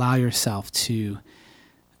have to allow yourself to,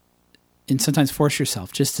 and sometimes force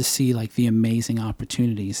yourself just to see like the amazing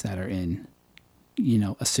opportunities that are in,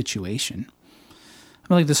 a situation.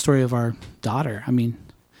 I like the story of our daughter. I mean,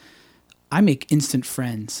 I make instant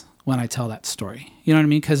friends when I tell that story. You know what I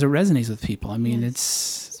mean? Because it resonates with people. I mean,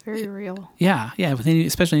 it's very real. Yeah. With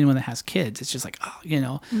especially anyone that has kids, it's just like, oh,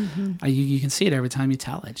 you can see it every time you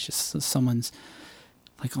tell it. It's just someone's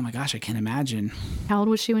like, oh my gosh, I can't imagine. How old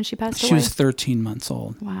was she when she passed away? She was 13 months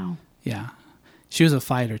old. Wow. Yeah. She was a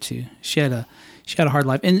fighter too. She had a hard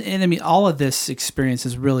life. And I mean, all of this experience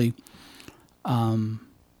is really,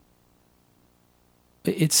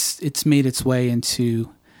 it's made its way into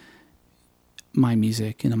my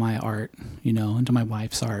music, into my art, into my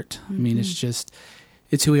wife's art. I mean,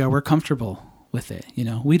 it's who we are. We're comfortable with it.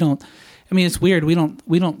 We don't. I mean, it's weird. We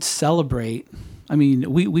don't celebrate. I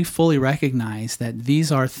mean, we fully recognize that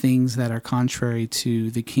these are things that are contrary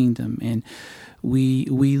to the kingdom, and we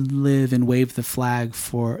live and wave the flag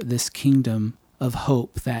for this kingdom of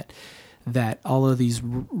hope that all of these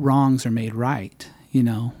wrongs are made right.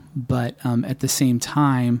 But at the same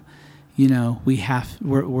time,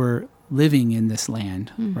 we're living in this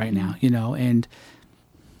land right now, and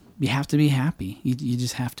you have to be happy. You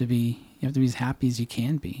just have to be. You have to be as happy as you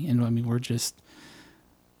can be. And I mean,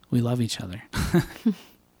 we love each other.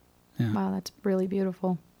 Yeah. Wow, that's really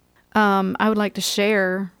beautiful. I would like to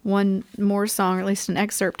share one more song, or at least an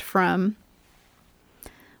excerpt from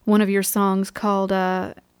one of your songs called,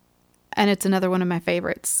 and it's another one of my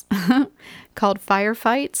favorites, called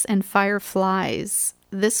Firefights and Fireflies.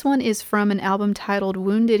 This one is from an album titled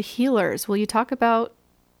Wounded Healers. Will you talk about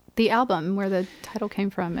the album, where the title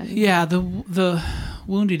came from? Yeah, the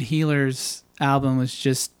Wounded Healers album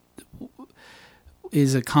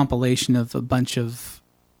is a compilation of a bunch of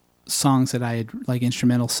songs that I had, like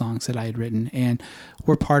instrumental songs that I had written, and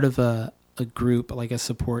we're part of a group, like a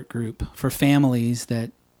support group for families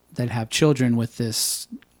that have children with this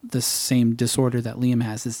same disorder that Liam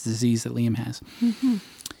has, this disease that Liam has. Mm-hmm.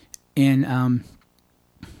 And on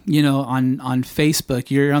Facebook,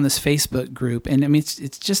 you're on this Facebook group, and I mean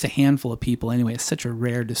it's just a handful of people anyway. It's such a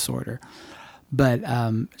rare disorder. But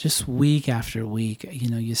just week after week,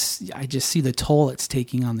 I just see the toll it's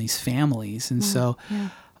taking on these families. And so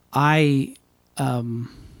I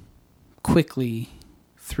quickly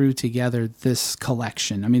threw together this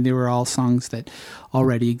collection. I mean, they were all songs that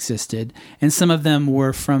already existed. And some of them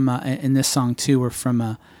were from, in this song too, were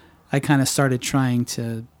from, I kind of started trying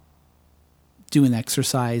to do an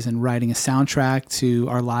exercise and writing a soundtrack to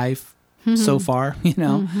our life so far,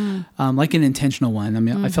 like an intentional one. I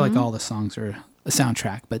mean, I feel like all the songs are a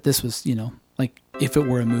soundtrack, but this was, like if it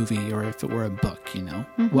were a movie or if it were a book,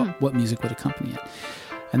 what music would accompany it.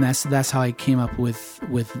 And that's how I came up with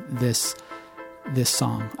this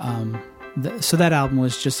song. So that album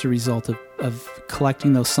was just a result of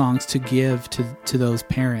collecting those songs to give to those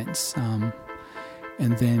parents.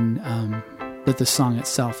 And then, but the song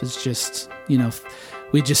itself is just,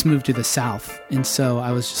 we just moved to the South. And so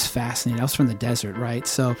I was just fascinated. I was from the desert, right?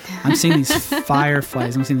 So I'm seeing these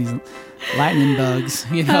fireflies. I'm seeing these lightning bugs,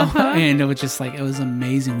 and it was just like, it was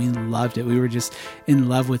amazing. We loved it. We were just in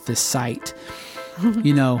love with this site, and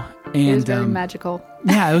it was very magical.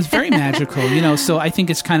 Yeah, it was very magical, So I think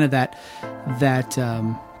it's kind of that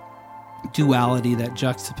duality, that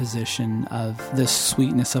juxtaposition of the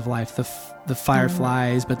sweetness of life, the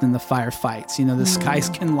fireflies, but then the firefights. The skies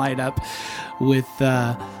can light up with,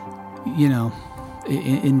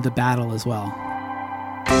 in the battle as well.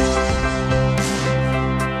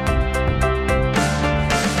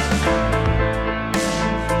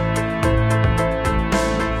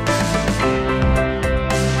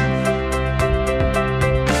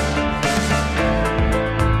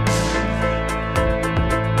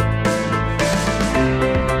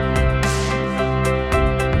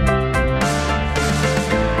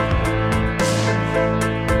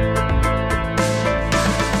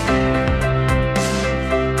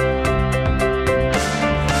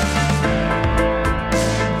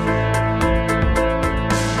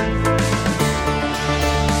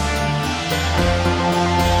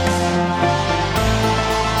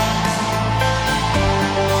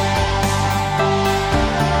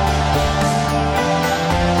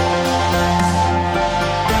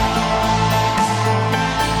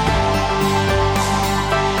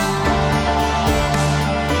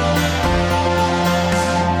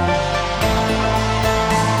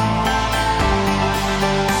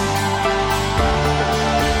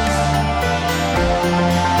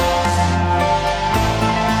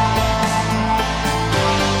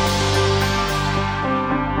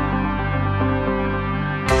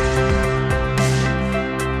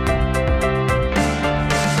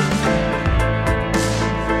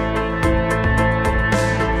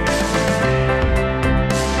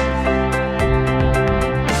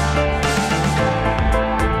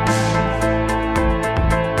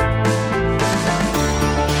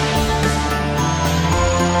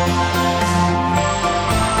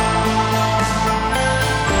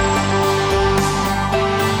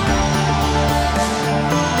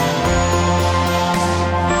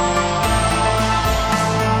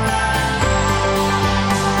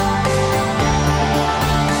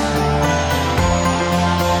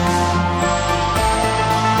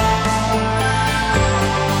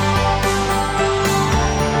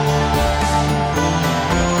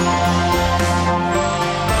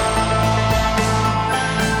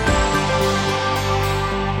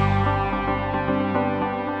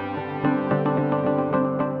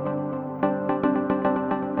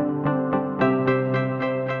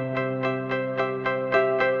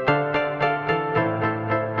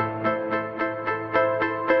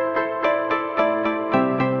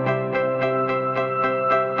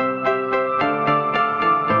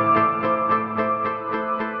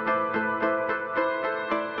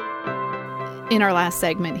 in our last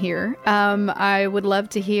segment here. I would love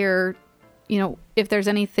to hear, if there's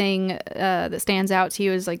anything that stands out to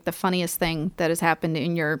you as like the funniest thing that has happened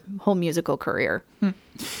in your whole musical career.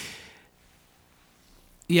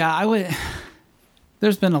 Yeah, I would.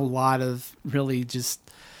 There's been a lot of really just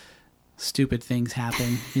stupid things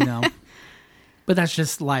happen, but that's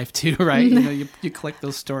just life too, right? You collect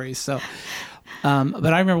those stories. So,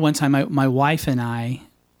 but I remember one time my wife and I,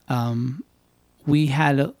 we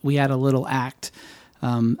had a little act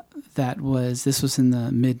this was in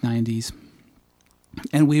the mid 90s,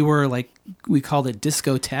 and we called it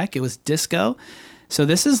discotheque. It was disco. So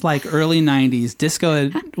this is like early 90s. Disco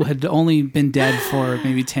had only been dead for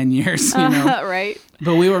maybe 10 years, Right.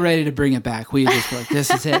 But we were ready to bring it back. We just were like, this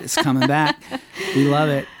is it. It's coming back. We love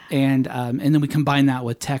it. And then we combined that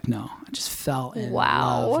with techno. I just fell in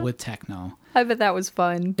love with techno. I bet that was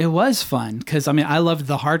fun. It was fun because, I loved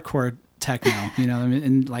the hardcore techno,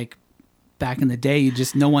 and like back in the day,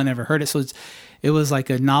 no one ever heard it. So it was like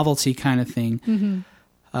a novelty kind of thing.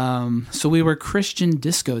 Mm-hmm. So we were Christian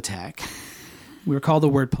discotheque. We were called the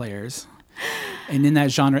Word Players. And in that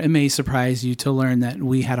genre, it may surprise you to learn that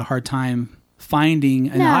we had a hard time finding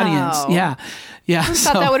an audience. Yeah. I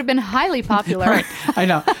thought that would have been highly popular. Right. I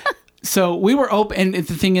know. So we were open. And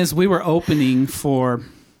the thing is, we were opening for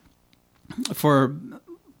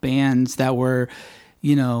bands that were,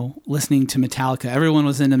 listening to Metallica. Everyone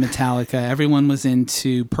was into Metallica. Everyone was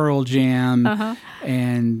into Pearl Jam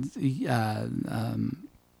and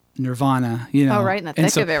Nirvana, Oh, right in the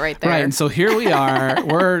thick of it right there. Right, and so here we are.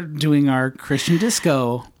 We're doing our Christian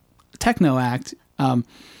disco techno act.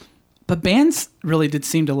 But bands really did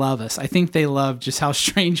seem to love us. I think they loved just how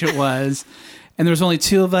strange it was. And there was only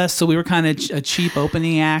two of us, so we were kind of a cheap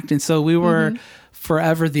opening act. And so we were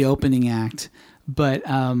forever the opening act. But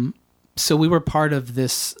so we were part of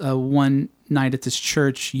this one night at this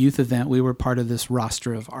church youth event. We were part of this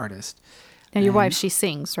roster of artists. Now your wife, she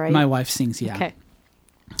sings, right? My wife sings, yeah. Okay.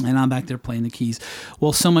 And I'm back there playing the keys.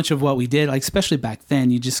 Well, so much of what we did, like especially back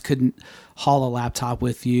then, you just couldn't haul a laptop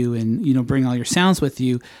with you and, bring all your sounds with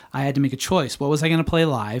you. I had to make a choice. What was I going to play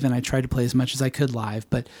live? And I tried to play as much as I could live,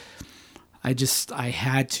 but I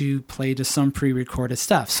had to play to some pre-recorded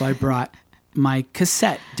stuff. So I brought my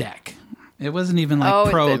cassette deck. It wasn't even like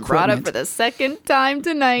pro it's been equipment. Brought up for the second time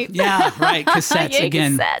tonight. Yeah, right. Cassettes Yay,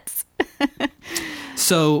 again. Cassettes.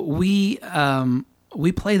 So we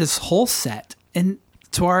play this whole set, and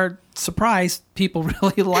to our surprise, people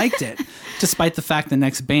really liked it, despite the fact the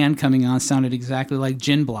next band coming on sounded exactly like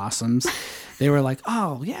Gin Blossoms. They were like,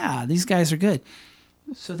 oh, yeah, these guys are good.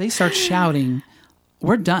 So they start shouting,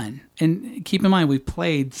 we're done. And keep in mind, we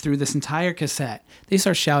played through this entire cassette. They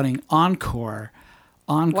start shouting, encore.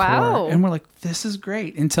 Wow. And we're like, this is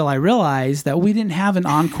great. Until I realized that we didn't have an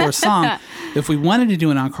encore song. If we wanted to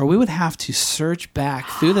do an encore, we would have to search back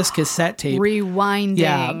through this cassette tape. Rewinding.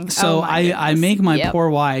 Yeah. So I make my poor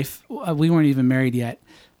wife, we weren't even married yet.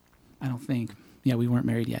 I don't think. Yeah, we weren't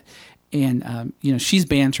married yet. And, she's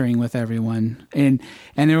bantering with everyone. And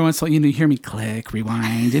everyone's like, you hear me click,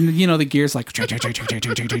 rewind. And, the gear's like,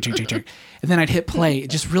 and then I'd hit play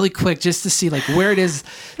just really quick just to see like where it is.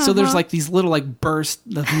 So there's like these little like bursts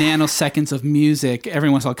of nanoseconds of music every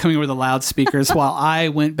once in a while coming over the loudspeakers while I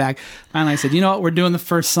went back. Finally, I said, you know what, we're doing the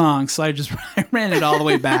first song. So I just ran it all the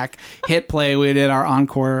way back, hit play. We did our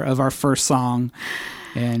encore of our first song.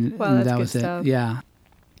 And that was it. Yeah.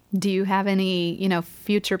 Do you have any,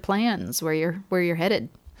 future plans where you're headed?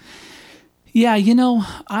 Yeah,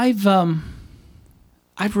 I've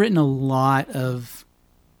written a lot of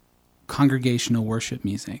congregational worship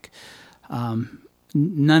music.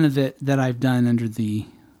 None of it that I've done under the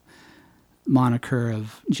moniker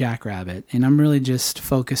of Jackrabbit, and I'm really just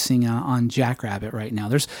focusing on Jackrabbit right now.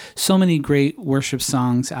 There's so many great worship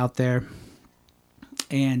songs out there,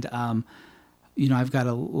 and I've got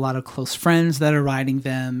a lot of close friends that are writing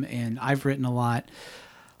them, and I've written a lot.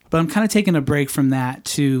 But I'm kind of taking a break from that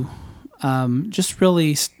to just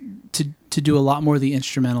really to do a lot more of the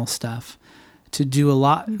instrumental stuff, to do a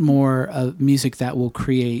lot more of music that will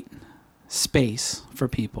create space for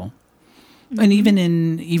people. And even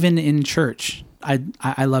in church,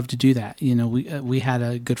 I love to do that. We had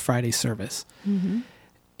a Good Friday service,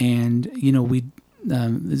 and we.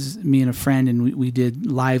 This is me and a friend, and we did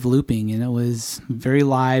live looping, and it was very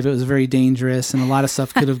live. It was very dangerous, and a lot of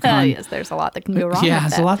stuff could have gone. Yes, there's a lot that can go wrong. Yeah,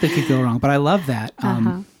 there's a lot that could go wrong, but I love that.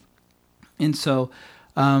 And so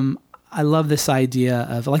I love this idea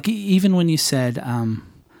of like even when you said,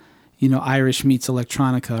 Irish meets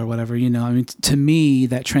electronica or whatever. To me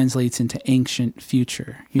that translates into ancient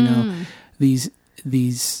future.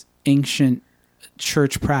 These ancient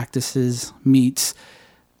church practices meets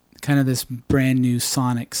kind of this brand new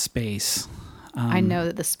sonic space. I know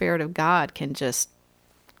that the Spirit of God can just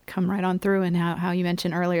come right on through, and how you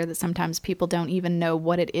mentioned earlier that sometimes people don't even know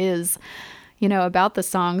what it is, about the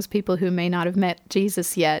songs. People who may not have met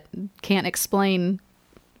Jesus yet can't explain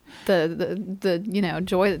the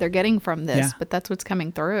joy that they're getting from this, but that's what's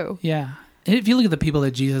coming through. Yeah. And if you look at the people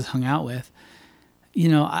that Jesus hung out with,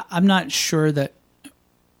 I'm not sure that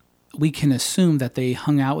we can assume that they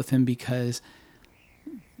hung out with him because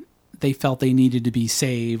they felt they needed to be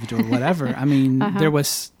saved or whatever. I mean,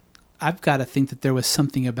 I've got to think that there was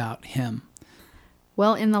something about him.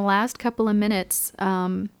 Well, in the last couple of minutes,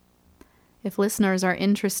 if listeners are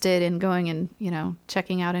interested in going and,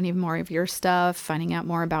 checking out any more of your stuff, finding out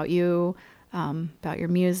more about you, about your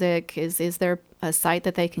music, is there a site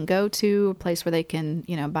that they can go to, a place where they can,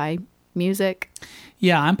 buy music?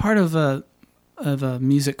 Yeah, I'm part of a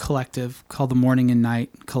music collective called the Morning and Night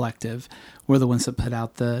Collective. We're the ones that put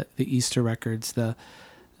out the Easter records, the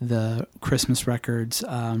Christmas records,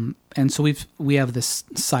 and so we have this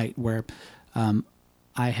site where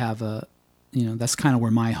I have that's kind of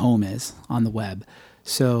where my home is on the web.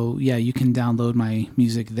 So yeah, you can download my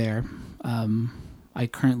music there. I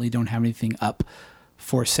currently don't have anything up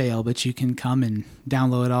for sale, but you can come and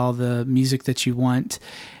download all the music that you want.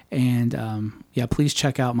 And please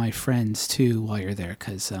check out my friends too while you're there,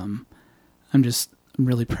 because I'm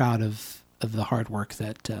really proud of the hard work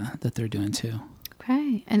that they're doing too.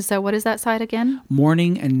 Okay. And so what is that site again?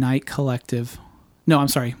 Morning and Night Collective. No, I'm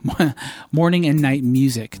sorry.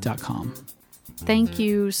 morningandnightmusic.com. Thank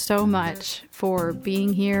you so much for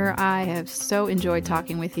being here. I have so enjoyed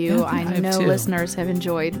talking with you. Yeah, I know too. Listeners have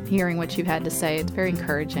enjoyed hearing what you've had to say. It's very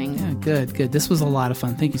encouraging. Yeah, good. This was a lot of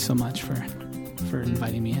fun. Thank you so much for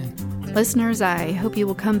inviting me in. Listeners, I hope you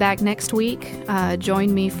will come back next week.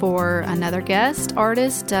 Join me for another guest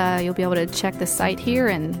artist. You'll be able to check the site here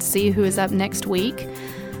and see who is up next week.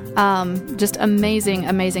 Just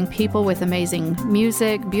amazing people with amazing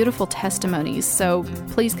music, beautiful testimonies. So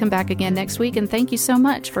please come back again next week, and thank you so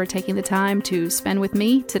much for taking the time to spend with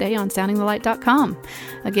me today on SoundingTheLight.com.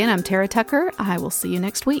 Again, I'm Tara Tucker. I will see you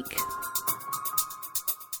next week.